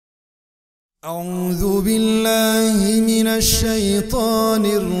أعوذ بالله من الشيطان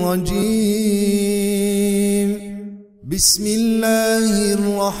الرجيم. بسم الله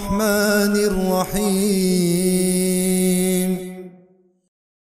الرحمن الرحيم.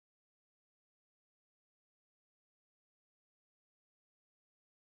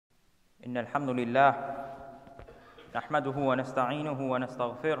 إن الحمد لله نحمده ونستعينه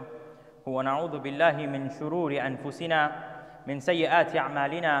ونستغفره ونعوذ بالله من شرور أنفسنا من سيئات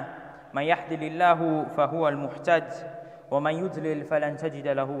أعمالنا من يهد الله فهو المهتد ومن يضلل فلن تجد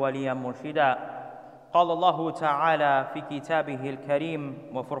له وليا مرشدا. قال الله تعالى في كتابه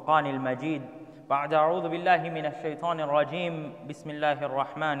الكريم وفرقان المجيد بعد أعوذ بالله من الشيطان الرجيم بسم الله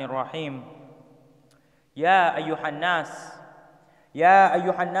الرحمن الرحيم. يا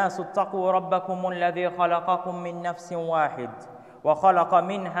أيها الناس اتقوا ربكم الذي خلقكم من نفس واحد وخلق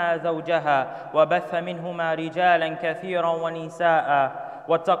منها زوجها وبث منهما رجالا كثيرا ونساء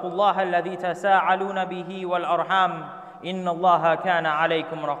واتقوا الله الذي تساءلون به والأرحام إن الله كان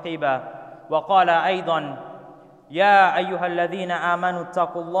عليكم رقيبا. وقال أيضا يا أيها الذين آمنوا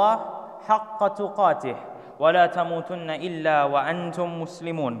اتقوا الله حق تقاته ولا تموتن إلا وأنتم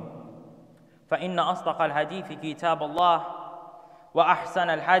مسلمون. فإن أصدق الحديث كتاب الله وأحسن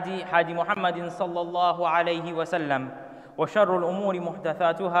الهدي هدي محمد صلى الله عليه وسلم وشر الأمور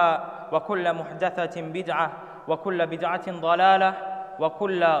محدثاتها وكل محدثة بدعة وكل بدعة ضلالة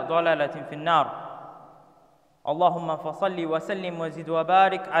وكل ضلالة في النار. اللهم فصل وسلم وزد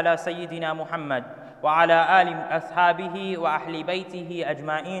وبارك على سيدنا محمد وعلى آل أصحابه وأهل بيته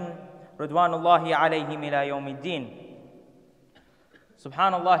أجمعين رضوان الله عليهم إلى يوم الدين.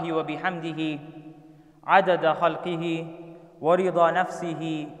 سبحان الله وبحمده عدد خلقه ورضا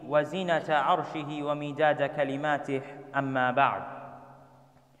نفسه وزينة عرشه ومداد كلماته أما بعد.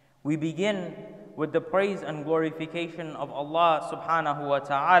 We begin with the praise and glorification of Allah subhanahu wa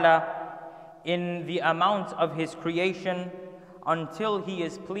ta'ala in the amount of His creation until He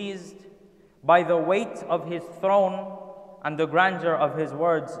is pleased by the weight of His throne and the grandeur of His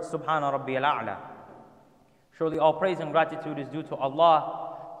words Subhana Rabbiyal A'la. Surely all praise and gratitude is due to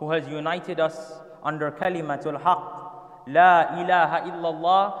Allah who has united us under Kalimatul Haqq La ilaha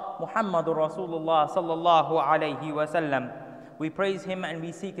illallah Muhammadur Rasulullah sallallahu alayhi wa sallam. We praise Him and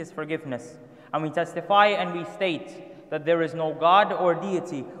we seek His forgiveness. And we testify and we state that there is no God or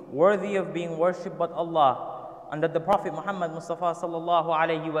deity worthy of being worshipped but Allah, and that the Prophet Muhammad Mustafa sallallahu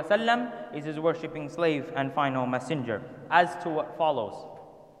alayhi wa sallam is His worshipping slave and final messenger. As to what follows.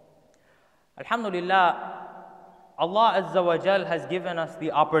 Alhamdulillah, Allah Azza wa Jal has given us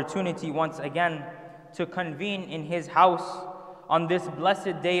the opportunity once again to convene in His house on this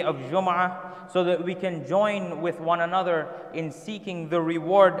blessed day of Jummah so that we can join with one another in seeking the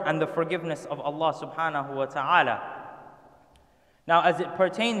reward and the forgiveness of Allah subhanahu wa ta'ala. Now, as it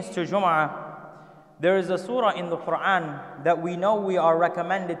pertains to Jummah, there is a surah in the Quran that we know we are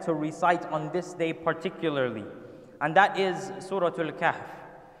recommended to recite on this day particularly, and that is Surah Al-Kahf.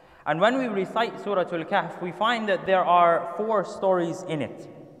 And when we recite Surah Al-Kahf, we find that there are 4 stories in it.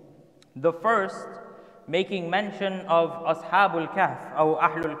 The first, making mention of Ashabul Kahf or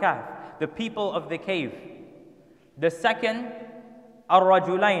Ahlul Kahf, the people of the cave. The second,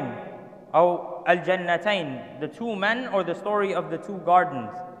 Ar-Rajulain or Al-Jannatain, the 2 men or the story of the 2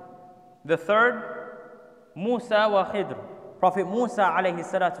 gardens. The third, Musa wa Khidr, Prophet Musa alayhi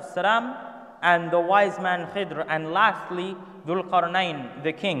salatu salam and the wise man Khidr, and lastly, Dhul Qarnayn,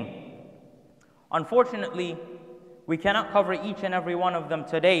 the king. Unfortunately, we cannot cover each and every one of them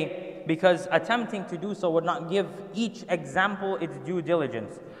today because attempting to do so would not give each example its due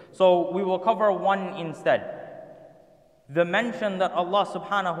diligence. So we will cover one instead. The mention that Allah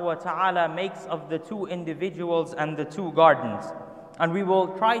subhanahu wa ta'ala makes of the 2 individuals and the 2 gardens. And we will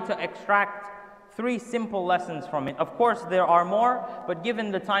try to extract 3 simple lessons from it. Of course, there are more, but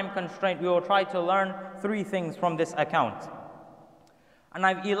given the time constraint, we will try to learn 3 things from this account. And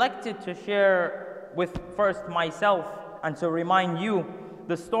I've elected to share with first myself and to remind you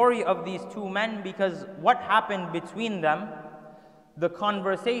the story of these 2 men, because what happened between them, the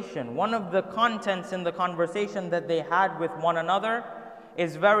conversation, one of the contents in the conversation that they had with one another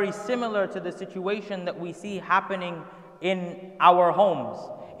is very similar to the situation that we see happening in our homes,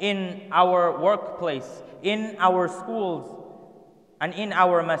 in our workplace, in our schools, and in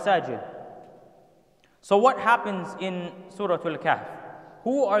our masajid. So what happens in Surah Al-Kahf?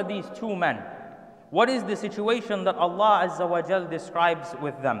 Who are these 2 men? What is the situation that Allah Azza wa Jal describes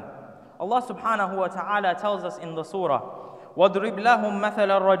with them? Allah subhanahu wa ta'ala tells us in the surah, وَاضْرِبْ لَهُمْ مَثَلَ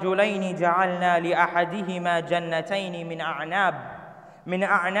الرَّجُلَيْنِ جَعَلْنَا لِأَحَدِهِمَا جَنَّتَيْنِ مِنْ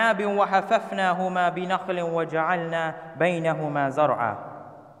أَعْنَابٍ وَحَفَفْنَاهُمَا بِنَخْلٍ وَجَعَلْنَا بَيْنَهُمَا زَرْعًا.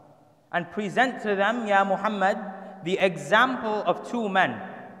 and present to them, Ya Muhammad, the example of two men.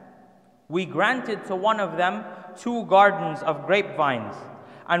 We granted to one of them 2 gardens of grapevines,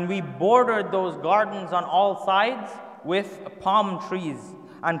 and we bordered those gardens on all sides with palm trees,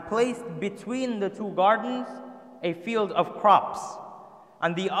 and placed between the 2 gardens a field of crops.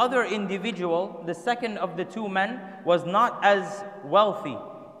 And the other individual, the second of the 2 men, was not as wealthy.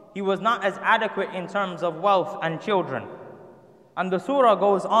 He was not as adequate in terms of wealth and children. And the surah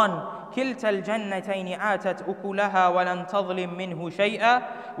goes on, كِلْتَا الْجَنَّتَيْنِ آتَتْ أُكُلَهَا وَلَمْ تَظْلِم مِّنْهُ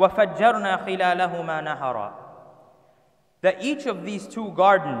شَيْئًا وَفَجَّرْنَا خِلَالَهُمَا نَهَرًا. That each of these 2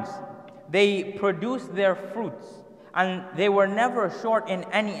 gardens, they produced their fruits, and they were never short in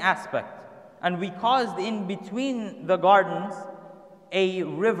any aspect. And we caused in between the gardens a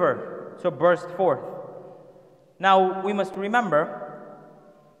river to burst forth. Now, we must remember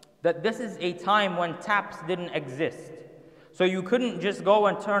that this is a time when taps didn't exist. So you couldn't just go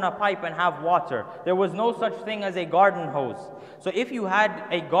and turn a pipe and have water. There was no such thing as a garden hose. So if you had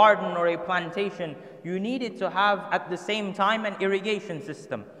a garden or a plantation, you needed to have at the same time an irrigation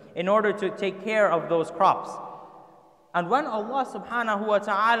system in order to take care of those crops. And when Allah subhanahu wa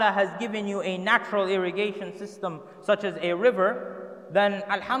ta'ala has given you a natural irrigation system such as a river, then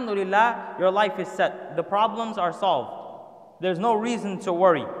alhamdulillah, your life is set. The problems are solved. There's no reason to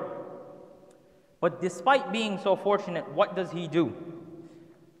worry. But despite being so fortunate, what does he do?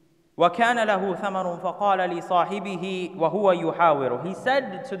 وَكَانَ لَهُ ثَمَرٌ فَقَالَ لِصَاحِبِهِ وَهُوَ يُحَاوِرُ. He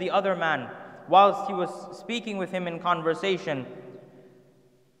said to the other man, whilst he was speaking with him in conversation,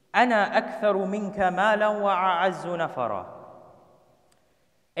 أَنَا أَكْثَرُ مِنْكَ مَالًا وَأَعَزُّ نَفَرًا.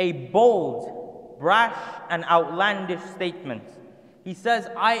 A bold, brash, and outlandish statement. He says,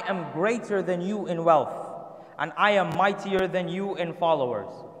 I am greater than you in wealth, and I am mightier than you in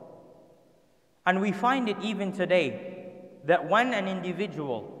followers. And we find it even today, that when an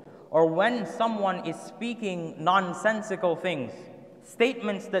individual or when someone is speaking nonsensical things,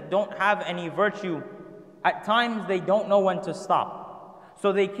 statements that don't have any virtue, at times they don't know when to stop.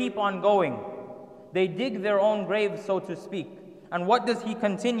 So they keep on going. They dig their own grave, so to speak. And what does he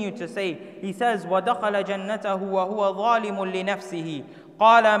continue to say? He says, وَدَخَلَ جَنَّتَهُ وَهُوَ ظَالِمٌ لِنَفْسِهِ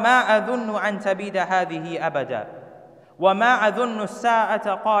قَالَ مَا أَظُنُّ أَن تَبِيدَ هَذِهِ أَبَدًا وَمَا أَظُنُّ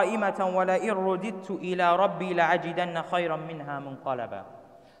السَّاعَةَ قَائِمَةً وَلَئِن رُّدِدتُّ إِلَىٰ رَبِّي لَأَجِدَنَّ خَيْرًا مِنْهَا مُنْقَلَبًا.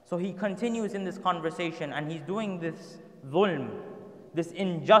 So he continues in this conversation, and he's doing this dhulm, this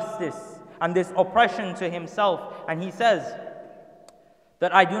injustice and this oppression to himself. And he says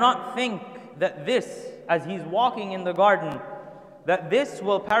that I do not think that this, as he's walking in the garden, that this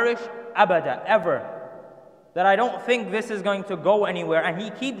will perish abada, ever. That I don't think this is going to go anywhere. And he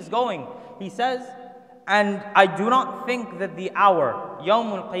keeps going. He says, and I do not think that the hour,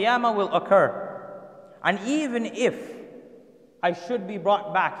 Yawmul Qiyamah, will occur. And even if I should be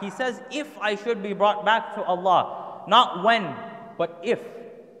brought back, he says, if I should be brought back to Allah, not when, but if,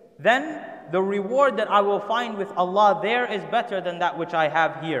 then the reward that I will find with Allah there is better than that which I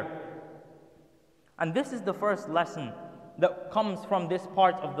have here. And this is the first lesson that comes from this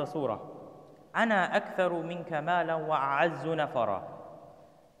part of the surah. أَنَا أَكْثَرُ مِنْكَ مَالًا وَأَعَزُّ نَفَرًا.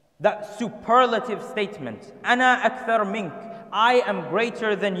 That superlative statement, أَنَا أَكْثَرُ مِنْكَ, I am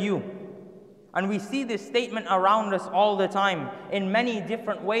greater than you. And we see this statement around us all the time in many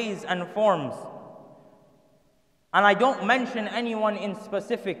different ways and forms. And I don't mention anyone in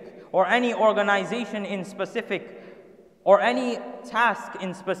specific, or any organization in specific, or any task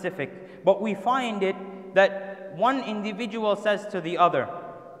in specific, but we find it that one individual says to the other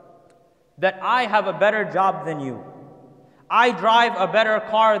that I have a better job than you, I drive a better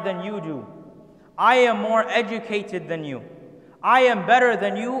car than you do, I am more educated than you, I am better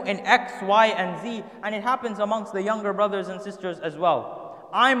than you in X, Y, and Z. And it happens amongst the younger brothers and sisters as well.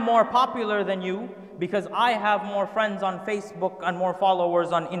 I'm more popular than you because I have more friends on Facebook and more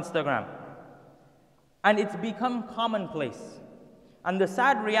followers on Instagram. And it's become commonplace. And the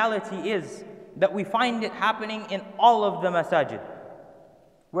sad reality is that we find it happening in all of the masajid,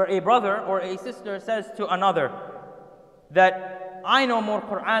 where a brother or a sister says to another that I know more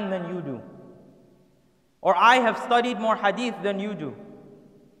Quran than you do, or I have studied more hadith than you do,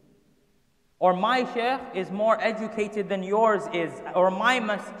 or my shaykh is more educated than yours is, or my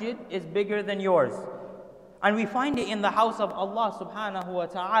masjid is bigger than yours. And we find it in the house of Allah subhanahu wa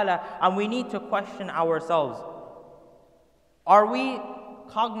ta'ala, and we need to question ourselves. Are we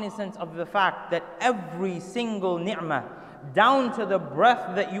cognizant of the fact that every single ni'mah, down to the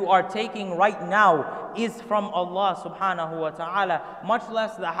breath that you are taking right now, is from Allah subhanahu wa ta'ala, much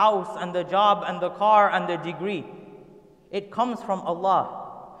less the house and the job and the car and the degree. It comes from Allah.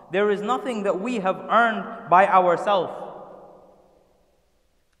 There is nothing that we have earned by ourselves.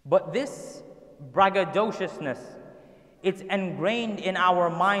 But this braggadociousness, it's ingrained in our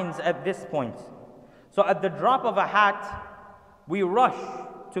minds at this point. So at the drop of a hat, we rush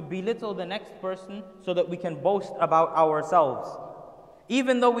to belittle the next person so that we can boast about ourselves.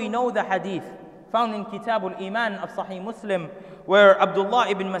 Even though we know the hadith found in Kitab al-Iman of Sahih Muslim, where Abdullah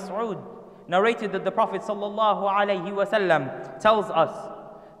ibn Mas'ud narrated that the Prophet sallallahu alaihi wasallam tells us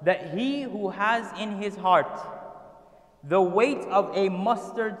that he who has in his heart the weight of a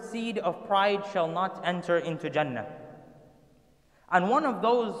mustard seed of pride shall not enter into Jannah. And one of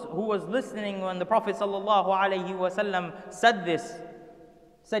those who was listening when the Prophet sallallahu alaihi wasallam said this,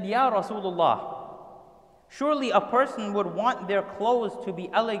 said, Ya Rasulullah, surely a person would want their clothes to be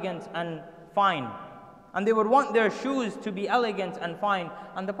elegant and fine, and they would want their shoes to be elegant and fine.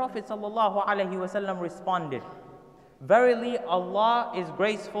 And the Prophet sallallahu alaihi wasallam responded, verily Allah is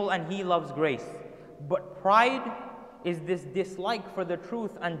graceful and He loves grace, but pride is this dislike for the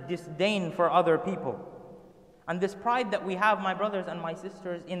truth and disdain for other people. And this pride that we have, my brothers and my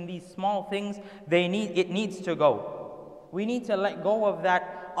sisters, in these small things, it needs to go. We need to let go of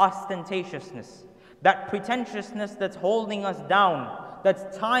that ostentatiousness, that pretentiousness that's holding us down,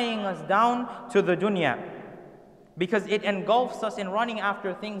 that's tying us down to the dunya. Because it engulfs us in running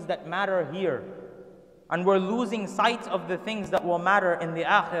after things that matter here. And we're losing sight of the things that will matter in the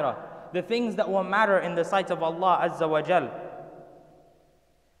akhirah, the things that will matter in the sight of Allah Azza wa Jal.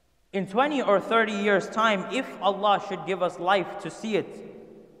 In 20 or 30 years' time, if Allah should give us life to see it,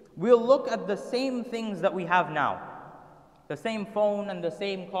 we'll look at the same things that we have now, the same phone and the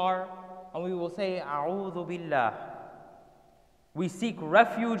same car, and we will say, A'udhu billah. We seek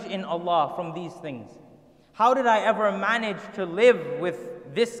refuge in Allah from these things. How did I ever manage to live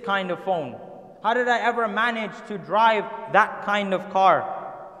with this kind of phone? How did I ever manage to drive that kind of car?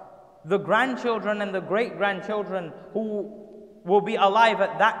 The grandchildren and the great-grandchildren who will be alive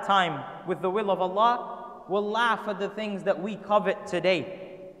at that time with the will of Allah will laugh at the things that we covet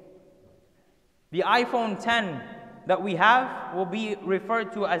today. The iPhone 10 that we have will be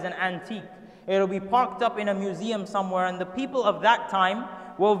referred to as an antique. It will be parked up in a museum somewhere, and the people of that time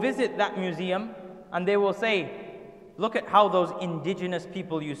will visit that museum and they will say, look at how those indigenous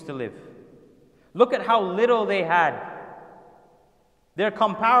people used to live. Look at how little they had. They're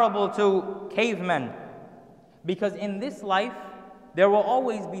comparable to cavemen. Because in this life, there will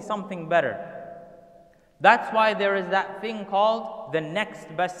always be something better. That's why there is that thing called the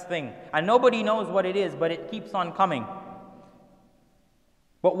next best thing. And nobody knows what it is, but it keeps on coming.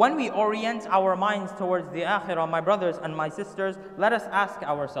 But when we orient our minds towards the akhirah, my brothers and my sisters, let us ask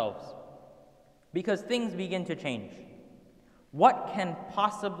ourselves, because things begin to change, what can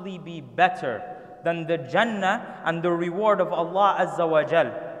possibly be better than the Jannah and the reward of Allah Azza wa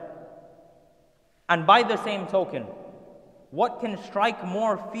Jal? And by the same token, what can strike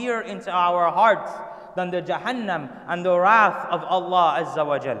more fear into our hearts than the Jahannam and the wrath of Allah Azza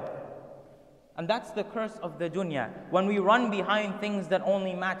wa Jal? And that's the curse of the dunya, when we run behind things that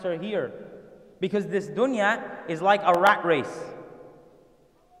only matter here. Because this dunya is like a rat race.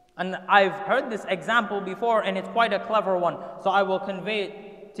 And I've heard this example before, and it's quite a clever one, so I will convey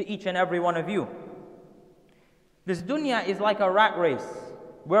it to each and every one of you. This dunya is like a rat race,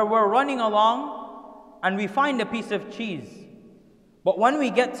 where we're running along and we find a piece of cheese. But when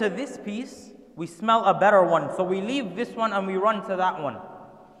we get to this piece, we smell a better one. So we leave this one and we run to that one.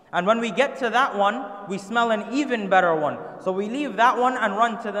 And when we get to that one, we smell an even better one. So we leave that one and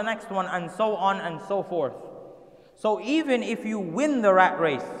run to the next one, and so on and so forth. So even if you win the rat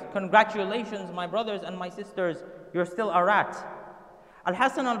race, congratulations, my brothers and my sisters, you're still a rat.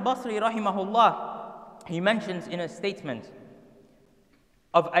 Al-Hasan al-Basri rahimahullah, he mentions in a statement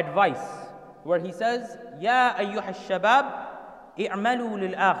of advice, where he says, Ya ayyuha al-shabab, i'malu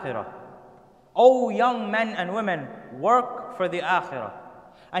lil-akhirah. O young men and women, work for the akhirah.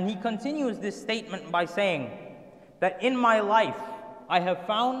 And he continues this statement by saying that in my life, I have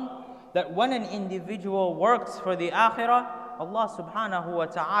found that when an individual works for the akhirah, Allah subhanahu wa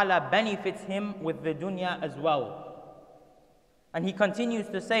ta'ala benefits him with the dunya as well. And he continues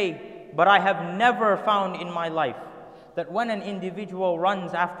to say, but I have never found in my life that when an individual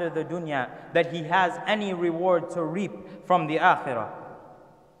runs after the dunya, that he has any reward to reap from the akhirah.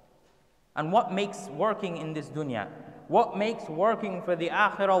 And what makes working in this dunya, what makes working for the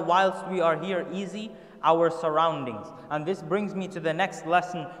akhirah whilst we are here easy? Our surroundings. And this brings me to the next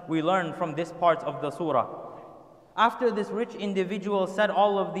lesson we learn from this part of the surah. After this rich individual said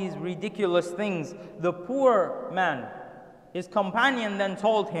all of these ridiculous things, the poor man, his companion, then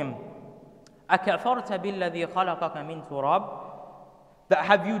told him, أَكَفَرْتَ بِالَّذِي خَلَقَكَ مِن تُرَابٍ? That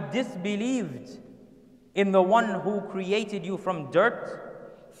have you disbelieved in the one who created you from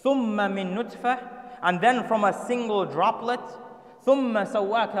dirt? ثُمَّ مِن نُطْفَةٍ, and then from a single droplet, ثُمَّ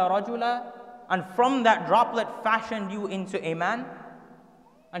سَوَّاكَ رَجُلًا, and from that droplet fashioned you into a man.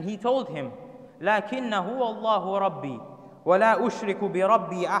 And he told him, لَكِنَّ هُوَ اللَّهُ رَبِّي وَلَا أُشْرِكُ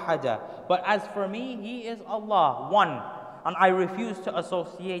بِرَبِّي أَحَدًا, but as for me, He is Allah, one, and I refuse to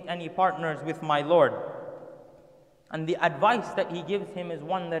associate any partners with my Lord. And the advice that he gives him is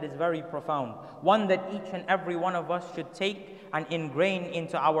one that is very profound, one that each and every one of us should take and ingrain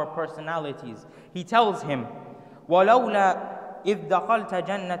into our personalities. He tells him, وَلَوْلَا إِذْ دَخَلْتَ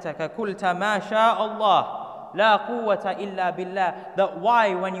جَنَّتَكَ قُلْتَ مَا شَاءَ اللَّهُ لَا قُوَّةَ إِلَّا بِاللَّهِ, that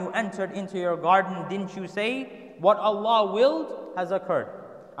why when you entered into your garden didn't you say, what Allah willed has occurred,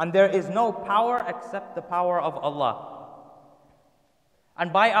 and there is no power except the power of Allah.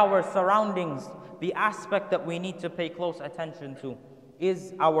 And by our surroundings, the aspect that we need to pay close attention to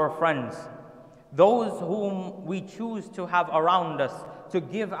is our friends, those whom we choose to have around us, to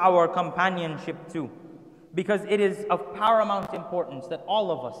give our companionship to. Because it is of paramount importance that all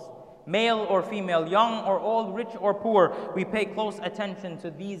of us, male or female, young or old, rich or poor, we pay close attention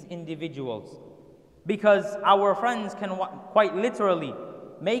to these individuals. Because our friends can quite literally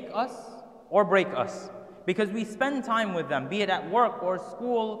make us or break us. Because we spend time with them, be it at work or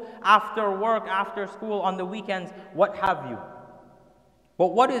school, after school, on the weekends, what have you. But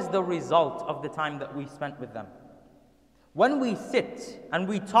what is the result of the time that we spent with them? When we sit and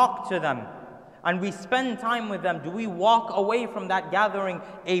we talk to them and we spend time with them, do we walk away from that gathering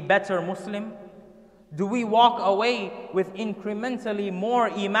a better Muslim? Do we walk away with incrementally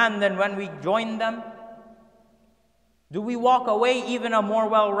more iman than when we joined them? Do we walk away even a more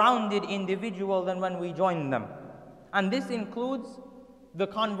well-rounded individual than when we join them? And this includes the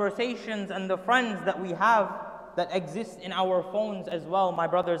conversations and the friends that we have that exist in our phones as well, my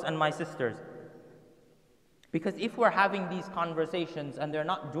brothers and my sisters. Because if we're having these conversations and they're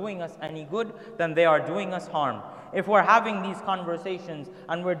not doing us any good, then they are doing us harm. If we're having these conversations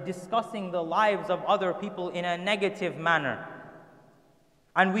and we're discussing the lives of other people in a negative manner,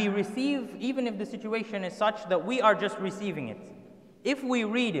 and we receive, even if the situation is such that we are just receiving it, if we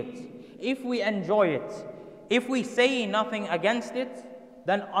read it, if we enjoy it, if we say nothing against it,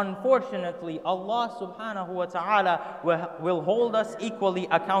 then unfortunately Allah subhanahu wa ta'ala will hold us equally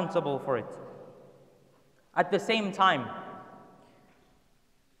accountable for it. At the same time,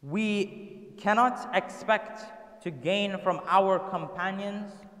 we cannot expect to gain from our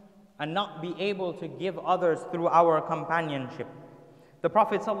companions and not be able to give others through our companionship. The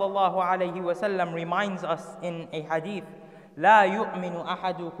Prophet sallallahu alaihi wasallam reminds us in a hadith, لا يؤمن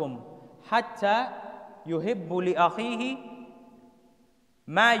أحدكم حتى يحب لأخيه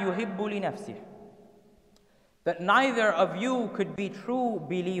ما يحب لنفسه, that neither of you could be true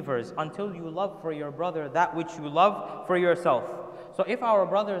believers until you love for your brother that which you love for yourself. So if our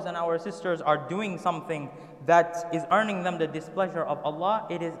brothers and our sisters are doing something that is earning them the displeasure of Allah,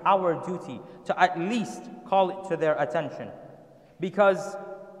 it is our duty to at least call it to their attention. Because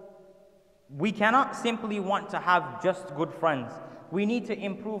we cannot simply want to have just good friends. We need to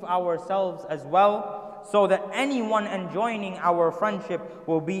improve ourselves as well, so that anyone enjoying our friendship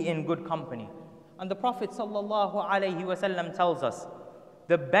will be in good company. And the Prophet ﷺ tells us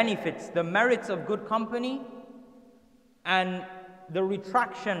the benefits, the merits of good company and the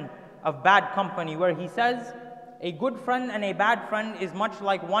retraction of bad company, where he says, a good friend and a bad friend is much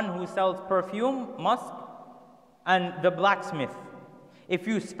like one who sells perfume, musk, and the blacksmith. If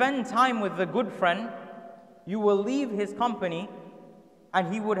you spend time with the good friend, you will leave his company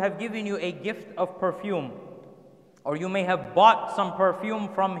and he would have given you a gift of perfume, or you may have bought some perfume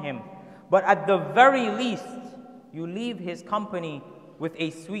from him. But at the very least, you leave his company with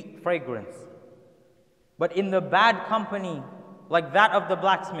a sweet fragrance. But in the bad company, like that of the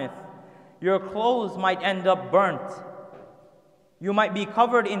blacksmith, your clothes might end up burnt. You might be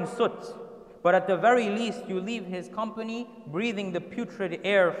covered in soot. But at the very least, you leave his company breathing the putrid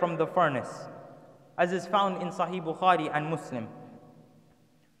air from the furnace, as is found in Sahih Bukhari and Muslim.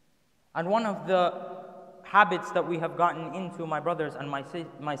 And one of the habits that we have gotten into, my brothers and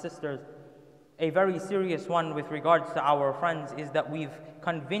my sisters, a very serious one with regards to our friends, is that we've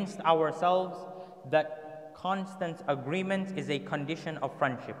convinced ourselves that constant agreement is a condition of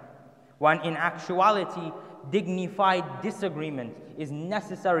friendship, when in actuality, dignified disagreement is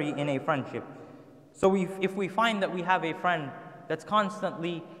necessary in a friendship. So if we find that we have a friend that's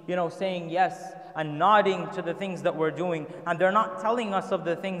constantly, saying yes and nodding to the things that we're doing, and they're not telling us of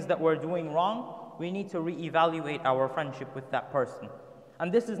the things that we're doing wrong, we need to reevaluate our friendship with that person.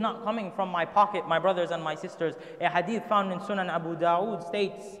 And this is not coming from my pocket, my brothers and my sisters. A hadith found in Sunan Abu Dawood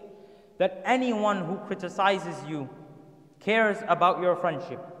states that anyone who criticizes you cares about your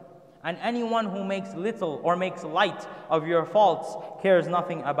friendship. And anyone who makes little or makes light of your faults cares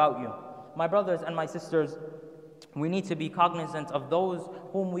nothing about you. My brothers and my sisters, we need to be cognizant of those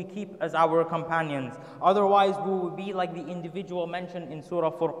whom we keep as our companions. Otherwise, we will be like the individual mentioned in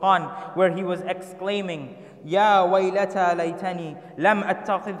Surah Furqan, where he was exclaiming, Ya waylata laytani lam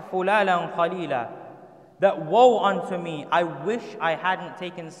attakhidh fulalan khalila. That woe unto me, I wish I hadn't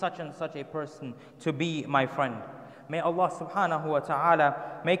taken such and such a person to be my friend. May Allah subhanahu wa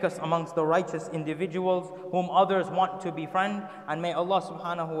ta'ala make us amongst the righteous individuals whom others want to befriend, and may Allah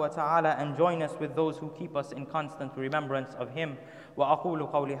subhanahu wa ta'ala enjoin us with those who keep us in constant remembrance of Him. وأقول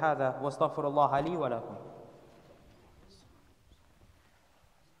قولي هذا واستغفر الله لي ولكم.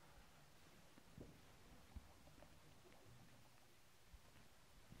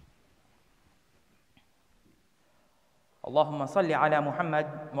 اللهم صل على محمد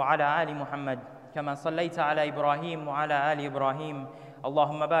وعلى آل محمد كما صليت على إبراهيم وعلى آل إبراهيم.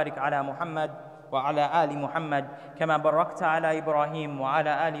 اللهم بارك على محمد وعلى آل محمد كما باركت على إبراهيم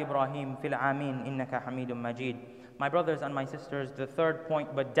وعلى آل إبراهيم في العالمين إنك حميد مجيد. My brothers and my sisters, the third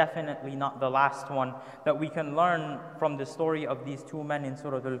point, but definitely not the last one, that we can learn from the story of these two men in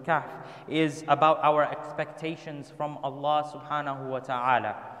Surah Al-Kahf is about our expectations from Allah subhanahu wa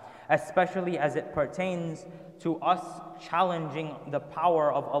ta'ala, especially as it pertains to us challenging the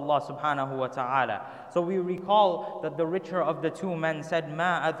power of Allah subhanahu wa ta'ala. So we recall that the richer of the two men said,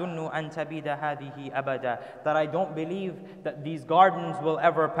 مَا أَذُنُّ أَن تَبِيدَ هَذِهِ أَبَدًا, that I don't believe that these gardens will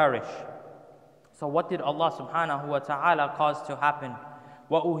ever perish. So what did Allah subhanahu wa ta'ala cause to happen?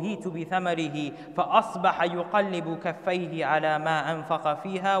 وَأُهِيتُ بِثَمَرِهِ فَأَصْبَحَ يُقَلِّبُ كَفَّيْهِ عَلَى مَا أَنْفَقَ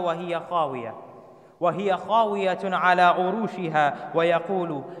فِيهَا وَهِيَ خَاوِيَةٌ عَلَى عُرُوشِهَا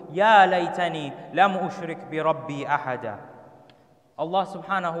وَيَقُولُ يَا لَيْتَنِي لَمْ أُشْرِكْ بِرَبِّي أَحَدًا. Allah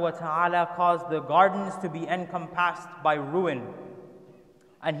subhanahu wa ta'ala caused the gardens to be encompassed by ruin.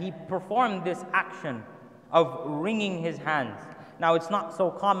 And He performed this action of wringing His hands. Now it's not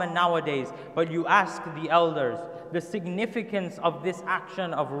so common nowadays, but you ask the elders the significance of this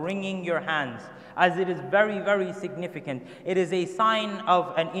action of wringing your hands, as it is very, very significant. It is a sign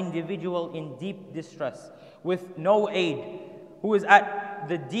of an individual in deep distress, with no aid, who is at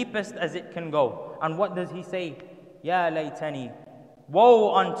the deepest as it can go. And what does he say? Ya laytani,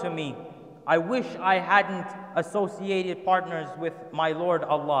 woe unto me. I wish I hadn't associated partners with my Lord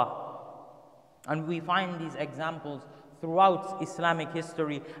Allah. And we find these examples throughout Islamic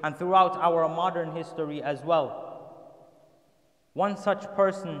history and throughout our modern history as well. One such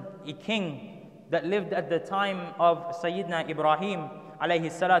person, a king that lived at the time of Sayyidina Ibrahim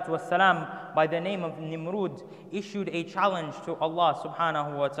alayhi salatu wassalam, by the name of Nimrud, issued a challenge to Allah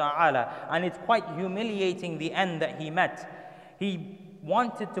subhanahu wa ta'ala. And it's quite humiliating, the end that he met. He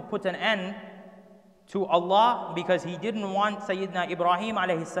wanted to put an end to Allah because he didn't want Sayyidina Ibrahim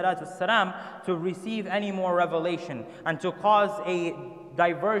alayhi salatu wassalam to receive any more revelation and to cause a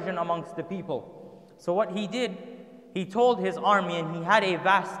diversion amongst the people. So what he did, he told his army, and he had a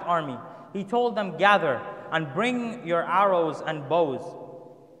vast army, he told them, gather and bring your arrows and bows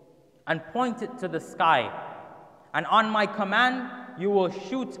and point it to the sky. And on my command, you will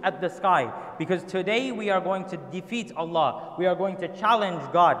shoot at the sky, because today we are going to defeat Allah. We are going to challenge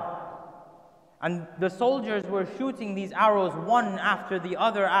God. And the soldiers were shooting these arrows one after the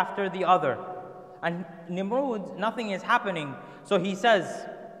other after the other. And Nimrud, nothing is happening. So he says,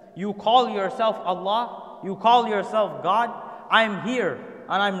 you call yourself Allah? You call yourself God? I'm here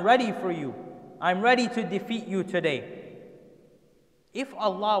and I'm ready for you. I'm ready to defeat you today. If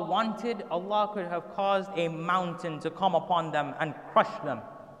Allah wanted, Allah could have caused a mountain to come upon them and crush them.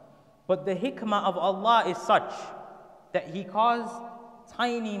 But the hikmah of Allah is such that He caused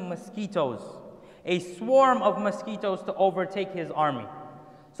tiny mosquitoes, a swarm of mosquitoes, to overtake His army.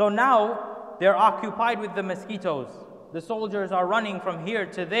 So now they're occupied with the mosquitoes. The soldiers are running from here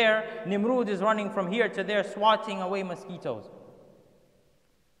to there. Nimrud is running from here to there, swatting away mosquitoes.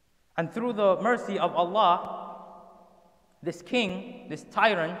 And through the mercy of Allah, this king, this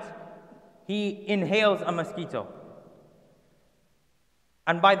tyrant, he inhales a mosquito.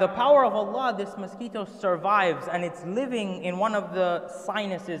 And by the power of Allah, this mosquito survives, and it's living in one of the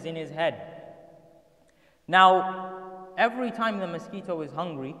sinuses in his head. Now, every time the mosquito is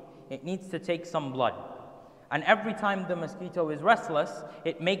hungry, it needs to take some blood. And every time the mosquito is restless,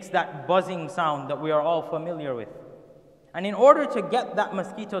 it makes that buzzing sound that we are all familiar with. And in order to get that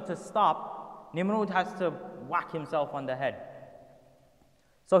mosquito to stop, Nimrud has to whack himself on the head.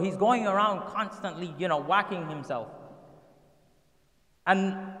 So he's going around constantly, whacking himself.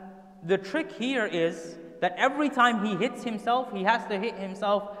 And the trick here is that every time he hits himself, he has to hit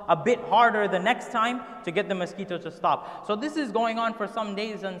himself a bit harder the next time to get the mosquito to stop. So this is going on for some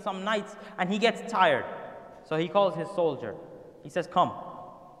days and some nights, and he gets tired. So he calls his soldier. He says, come,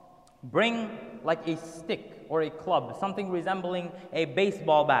 bring like a stick or a club, something resembling a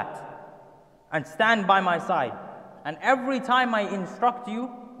baseball bat, and stand by my side. And every time I instruct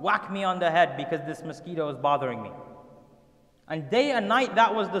you, whack me on the head because this mosquito is bothering me. And day and night,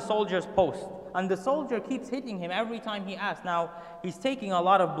 that was the soldier's post. And the soldier keeps hitting him every time he asks. Now, he's taking a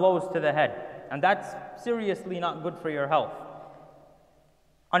lot of blows to the head. And that's seriously not good for your health.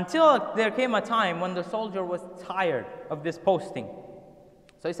 Until there came a time when the soldier was tired of this posting.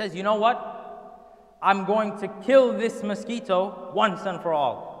 So he says, you know what? I'm going to kill this mosquito once and for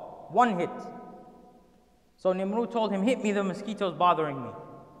all. One hit. So Nimrud told him, hit me, the mosquito's bothering me.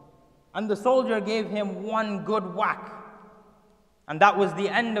 And the soldier gave him one good whack. And that was the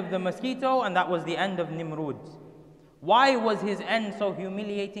end of the mosquito, and that was the end of Nimrud. Why was his end so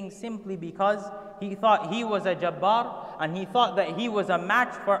humiliating? Simply because he thought he was a Jabbar, and he thought that he was a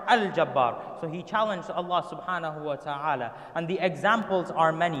match for Al-Jabbar. So he challenged Allah subhanahu wa ta'ala. And the examples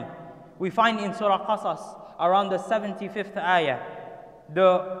are many. We find in Surah Qasas, around the 75th ayah,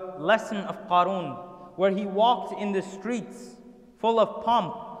 the lesson of Qarun, where he walked in the streets full of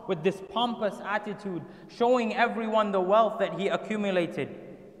pomp, with this pompous attitude, showing everyone the wealth that he accumulated.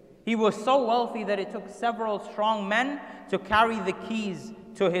 He was so wealthy that it took several strong men to carry the keys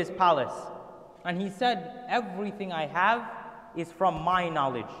to his palace. And he said, everything I have is from my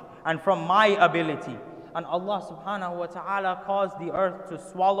knowledge and from my ability. And Allah subhanahu wa ta'ala caused the earth to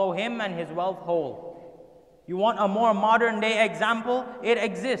swallow him and his wealth whole. You want a more modern day example? It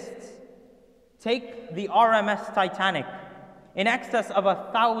exists. Take the RMS Titanic. In excess of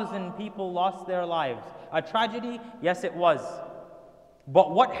 1,000 people lost their lives. A tragedy? Yes, it was.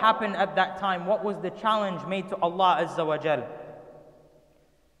 But what happened at that time? What was the challenge made to Allah Azza wa Jal?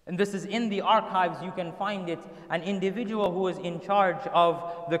 And this is in the archives, you can find it. An individual who was in charge of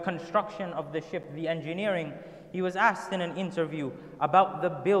the construction of the ship, the engineering, he was asked in an interview about the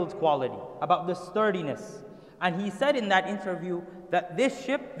build quality, about the sturdiness. And he said in that interview that this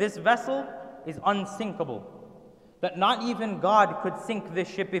ship, this vessel, is unsinkable. That not even God could sink this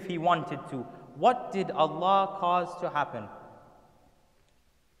ship if He wanted to. What did Allah cause to happen?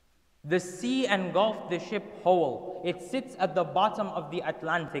 The sea engulfed the ship whole. It sits at the bottom of the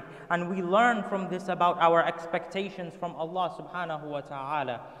Atlantic. And we learn from this about our expectations from Allah subhanahu wa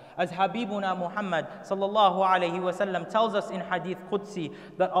ta'ala. As Habibuna Muhammad sallallahu alayhi wa sallam tells us in Hadith Qudsi,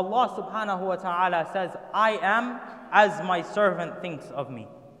 that Allah subhanahu wa ta'ala says, I am as my servant thinks of me.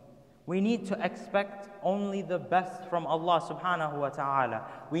 We need to expect only the best from Allah subhanahu wa ta'ala.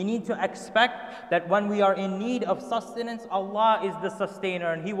 We need to expect that when we are in need of sustenance, Allah is the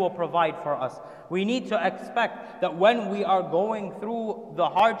sustainer and He will provide for us. We need to expect that when we are going through the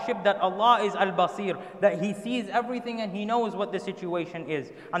hardship, that Allah is Al-Basir, that He sees everything and He knows what the situation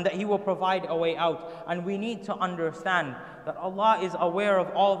is, and that He will provide a way out. And we need to understand that Allah is aware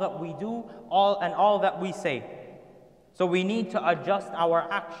of all that we do, all that we say. So we need to adjust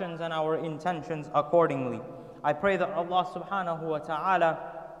our actions and our intentions accordingly. I pray that Allah subhanahu wa ta'ala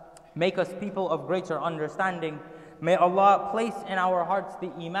make us people of greater understanding. May Allah place in our hearts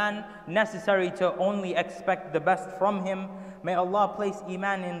the iman necessary to only expect the best from Him. May Allah place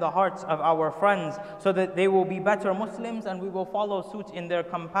iman in the hearts of our friends so that they will be better Muslims and we will follow suit in their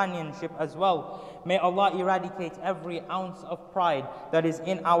companionship as well. May Allah eradicate every ounce of pride that is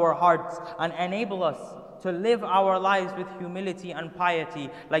in our hearts and enable us to live our lives with humility and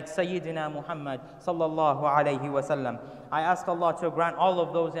piety like Sayyidina Muhammad sallallahu alayhi wa sallam. I ask Allah to grant all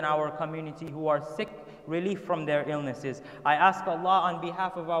of those in our community who are sick relief from their illnesses. I ask Allah on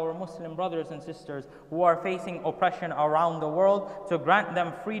behalf of our Muslim brothers and sisters who are facing oppression around the world to grant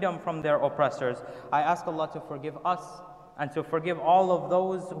them freedom from their oppressors. I ask Allah to forgive us and to forgive all of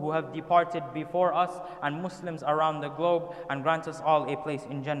those who have departed before us and Muslims around the globe, and grant us all a place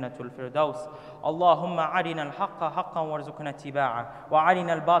in Jannatul Firdaus. Allahumma arina al-haqqa haqqan warzuqna ittiba'a wa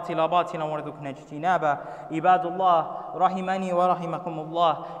arina al-batila batilan warzuqna ijtinaba. Ibadullah rahimani wa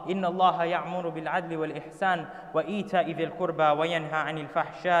rahimakumullah. Inna Allah ya'muru bil adli wal ihsan wa ita'i dhil qurba wa yanha 'anil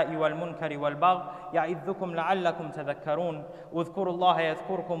fahsha'i wal munkari wal bagh ya'idhukum la'allakum tadhakkarun. Udhkurullaha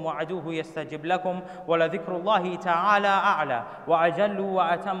yadhkurkum wa'aduhu yastajib lakum wa la dhikrullahi ta'ala أعلى وأجل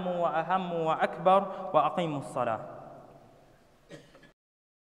وأتم وأهم وأكبر وأقيموا الصلاة.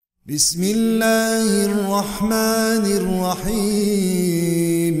 بسم الله الرحمن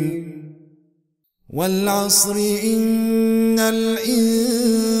الرحيم والعصر إن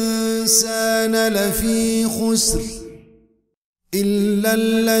الإنسان لفي خسر إلا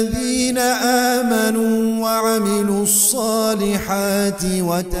الذين آمنوا وعملوا الصالحات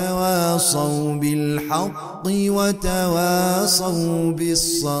وتواصوا بالحق وتواصوا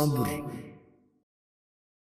بالصبر